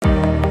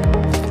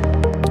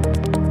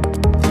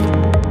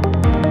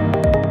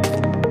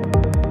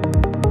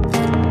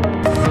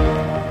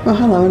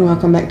Hello, and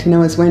welcome back to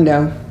Noah's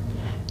Window.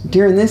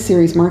 During this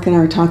series, Mark and I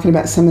are talking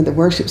about some of the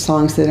worship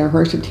songs that our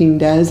worship team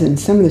does and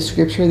some of the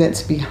scripture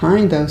that's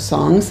behind those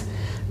songs.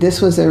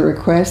 This was a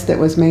request that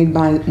was made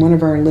by one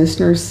of our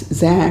listeners,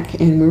 Zach,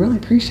 and we really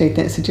appreciate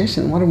that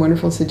suggestion. What a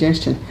wonderful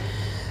suggestion.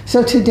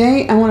 So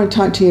today I want to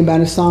talk to you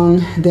about a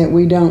song that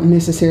we don't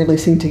necessarily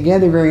sing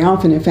together very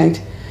often. In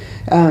fact,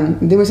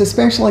 there was a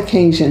special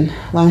occasion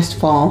last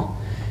fall.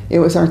 It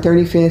was our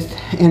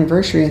 35th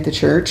anniversary at the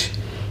church,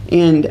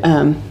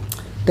 and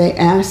they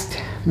asked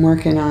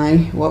Mark and I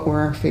what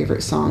were our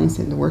favorite songs,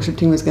 and the worship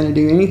team was going to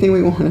do anything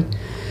we wanted.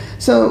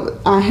 So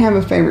I have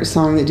a favorite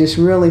song that just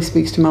really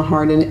speaks to my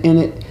heart, and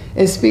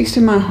it speaks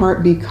to my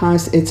heart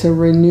because it's a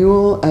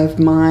renewal of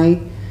my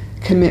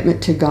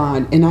commitment to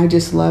God, and I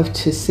just love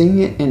to sing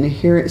it and to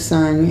hear it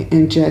sung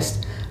and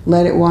just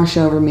let it wash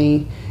over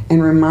me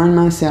and remind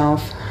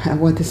myself of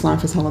what this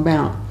life is all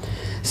about.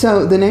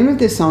 So the name of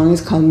this song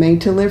is called Made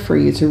to Live For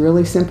You. It's a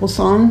really simple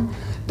song.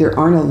 There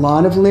aren't a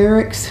lot of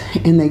lyrics,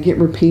 and they get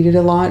repeated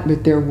a lot,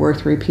 but they're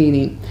worth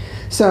repeating.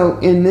 So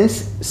in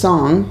this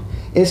song,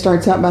 it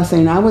starts out by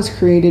saying, I was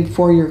created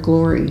for your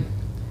glory.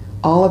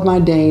 All of my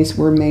days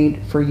were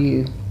made for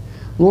you.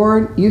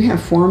 Lord, you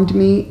have formed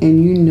me,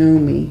 and you know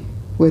me.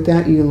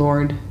 Without you,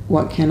 Lord,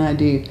 what can I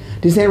do?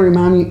 Does that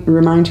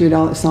remind you at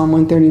all of Psalm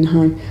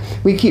 139?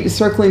 We keep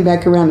circling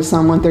back around to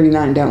Psalm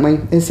 139, don't we?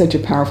 It's such a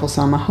powerful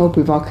psalm. I hope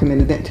we've all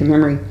committed that to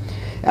memory.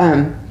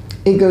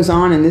 It goes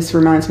on, and this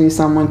reminds me of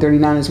Psalm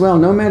 139 as well.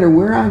 No matter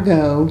where I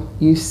go,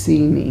 you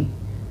see me.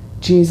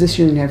 Jesus,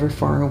 you're never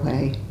far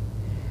away.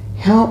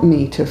 Help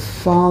me to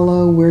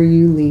follow where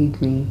you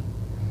lead me.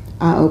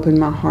 I open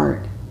my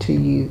heart to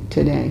you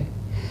today.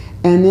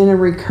 And then a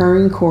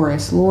recurring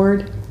chorus,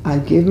 Lord, I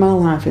give my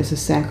life as a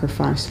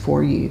sacrifice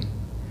for you.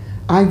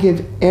 I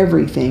give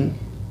everything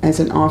as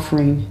an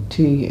offering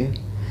to you.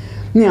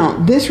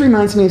 Now, this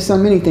reminds me of so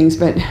many things,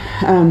 but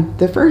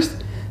the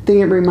first thing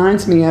it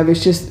reminds me of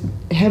is just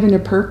having a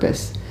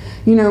purpose.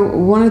 You know,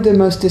 one of the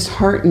most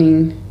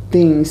disheartening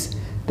things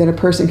that a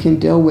person can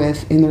deal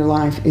with in their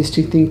life is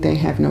to think they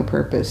have no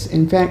purpose.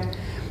 In fact,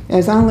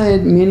 as I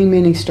led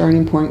many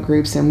starting point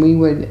groups, and we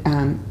would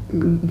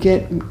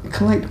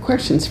collect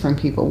questions from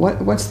people.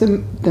 What's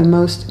the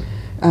most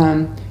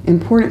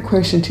important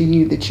question to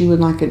you that you would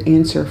like an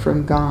answer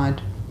from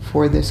God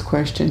for this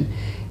question?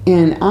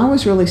 And I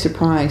was really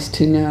surprised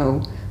to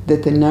know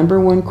that the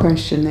number one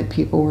question that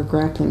people were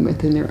grappling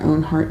with in their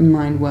own heart and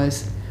mind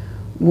was,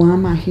 why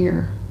am I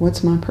here?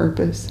 What's my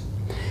purpose?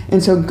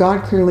 And so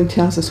God clearly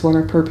tells us what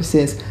our purpose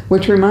is,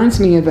 which reminds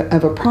me of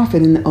a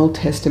prophet in the Old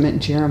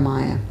Testament,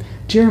 Jeremiah.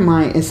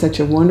 Jeremiah is such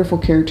a wonderful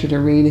character to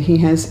read. He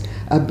has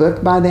a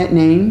book by that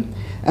name.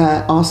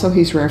 Also,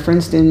 he's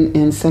referenced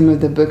in some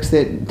of the books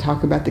that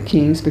talk about the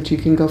kings, but you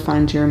can go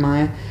find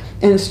Jeremiah.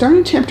 And start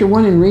in chapter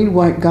 1 and read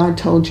what God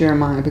told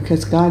Jeremiah,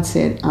 because God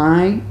said,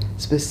 I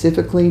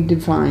specifically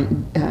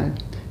designed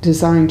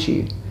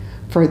you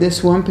for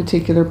this one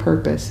particular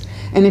purpose.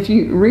 And if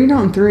you read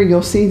on through,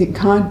 you'll see that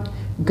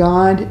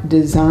God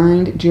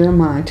designed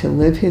Jeremiah to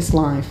live his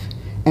life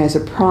as a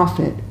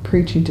prophet,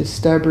 preaching to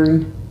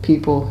stubborn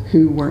people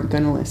who weren't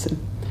going to listen.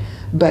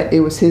 But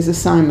it was his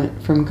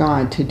assignment from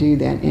God to do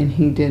that, and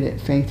he did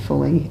it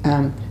faithfully.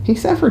 He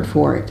suffered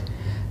for it,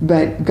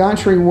 but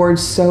God's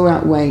rewards so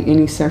outweigh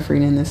any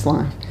suffering in this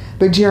life.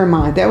 But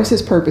Jeremiah, that was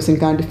his purpose, and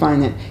God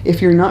defined that.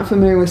 If you're not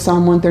familiar with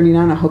Psalm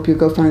 139, I hope you'll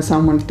go find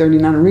Psalm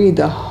 139 and read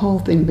the whole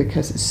thing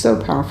because it's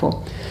so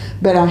powerful.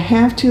 But I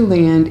have to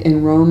land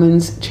in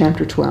Romans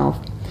chapter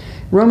 12.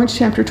 Romans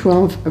chapter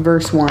 12,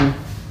 verse 1.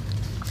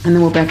 And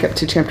then we'll back up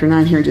to chapter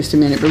 9 here in just a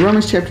minute. But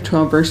Romans chapter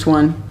 12, verse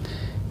 1,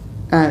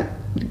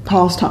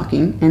 Paul's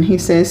talking, and he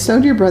says,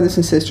 So, dear brothers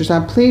and sisters,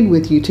 I plead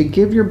with you to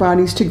give your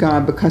bodies to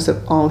God because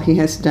of all he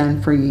has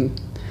done for you.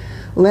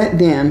 Let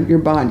them, your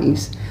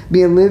bodies,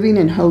 be a living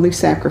and holy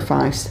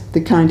sacrifice, the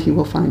kind he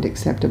will find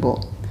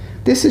acceptable.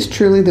 This is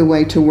truly the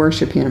way to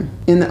worship him.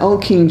 In the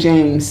Old King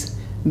James,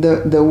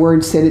 the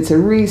word said it's a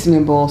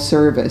reasonable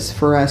service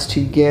for us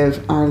to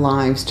give our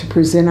lives, to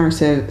present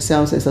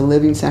ourselves as a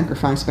living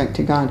sacrifice back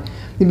to God.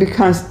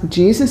 Because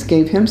Jesus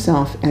gave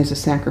himself as a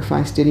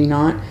sacrifice, did he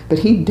not? But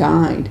he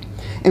died.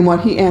 And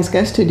what he asked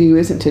us to do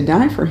isn't to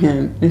die for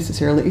him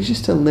necessarily, it's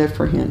just to live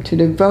for him, to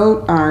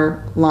devote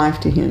our life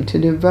to him, to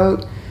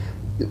devote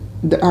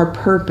our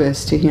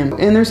purpose to him.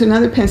 And there's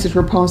another passage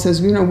where Paul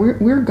says, you know,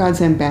 we're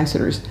God's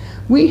ambassadors.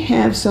 We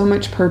have so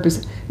much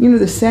purpose. You know,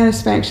 the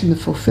satisfaction, the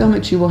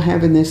fulfillment you will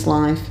have in this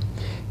life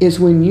is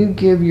when you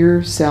give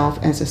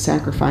yourself as a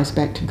sacrifice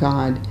back to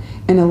God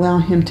and allow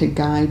him to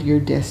guide your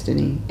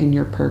destiny and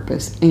your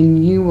purpose.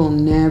 And you will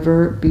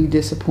never be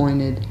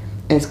disappointed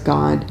as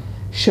God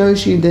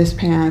shows you this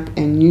path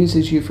and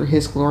uses you for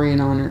his glory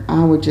and honor.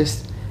 I would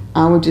just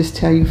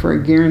tell you for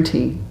a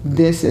guarantee,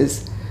 this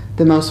is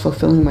the most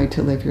fulfilling way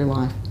to live your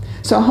life.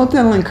 So I hope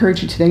that'll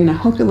encourage you today, and I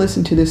hope you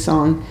listen to this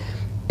song.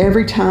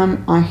 Every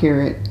time I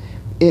hear it,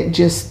 it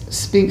just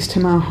speaks to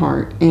my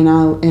heart, and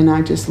I love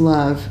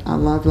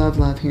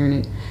hearing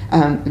it.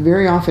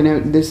 Very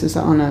often, this is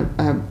on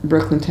a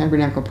Brooklyn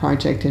Tabernacle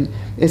project, and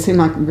it seemed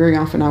like very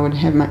often I would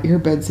have my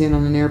earbuds in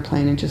on an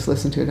airplane and just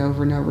listen to it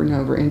over and over and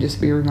over and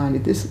just be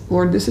reminded,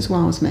 Lord, this is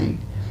why I was made.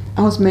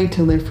 I was made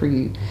to live for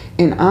you.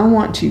 And I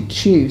want to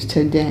choose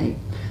today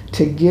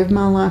to give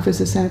my life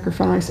as a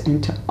sacrifice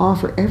and to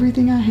offer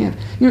everything I have.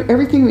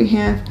 Everything we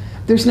have,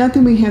 there's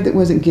nothing we have that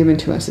wasn't given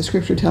to us. The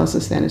scripture tells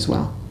us that as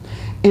well.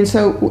 And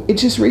so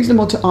it's just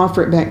reasonable to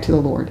offer it back to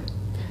the Lord.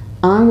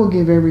 I will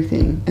give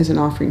everything as an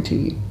offering to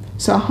you.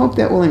 So I hope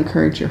that will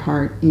encourage your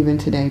heart even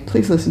today.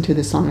 Please listen to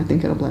this song. I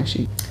think it'll bless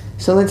you.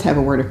 So let's have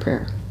a word of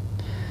prayer.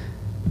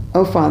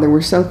 Oh, Father,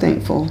 we're so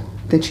thankful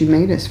that you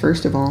made us,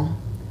 first of all,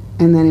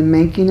 and that in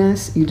making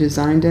us, you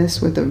designed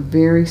us with a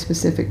very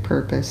specific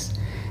purpose.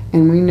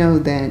 And we know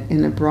that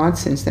in a broad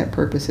sense, that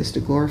purpose is to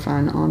glorify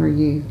and honor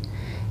you.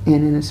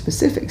 And in a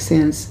specific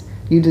sense,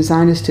 you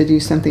designed us to do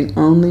something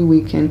only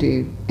we can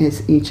do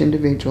as each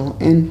individual.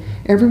 And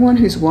everyone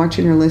who's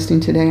watching or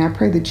listening today, I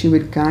pray that you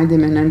would guide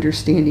them in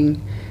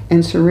understanding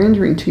and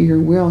surrendering to your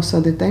will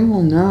so that they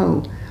will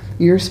know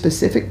your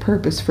specific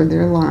purpose for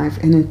their life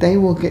and that they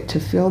will get to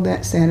feel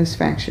that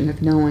satisfaction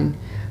of knowing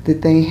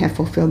that they have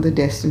fulfilled the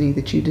destiny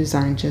that you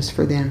designed just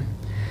for them.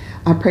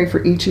 I pray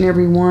for each and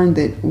every one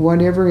that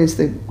whatever is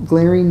the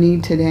glaring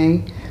need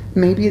today,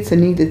 maybe it's a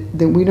need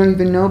that we don't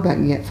even know about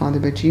yet, Father,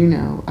 but you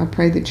know. I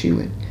pray that you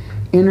would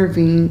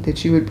intervene,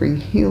 that you would bring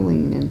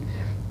healing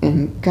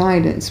and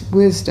guidance,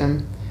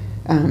 wisdom,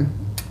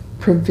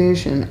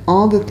 provision,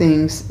 all the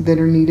things that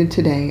are needed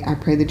today. I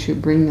pray that you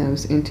would bring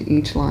those into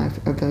each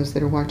life of those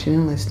that are watching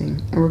and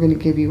listening. And we're going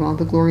to give you all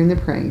the glory and the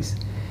praise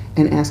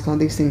and ask all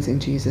these things in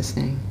Jesus'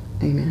 name.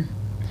 Amen.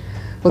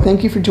 Well,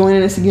 thank you for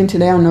joining us again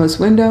today on Noah's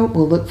Window.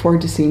 We'll look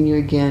forward to seeing you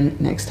again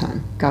next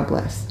time. God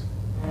bless.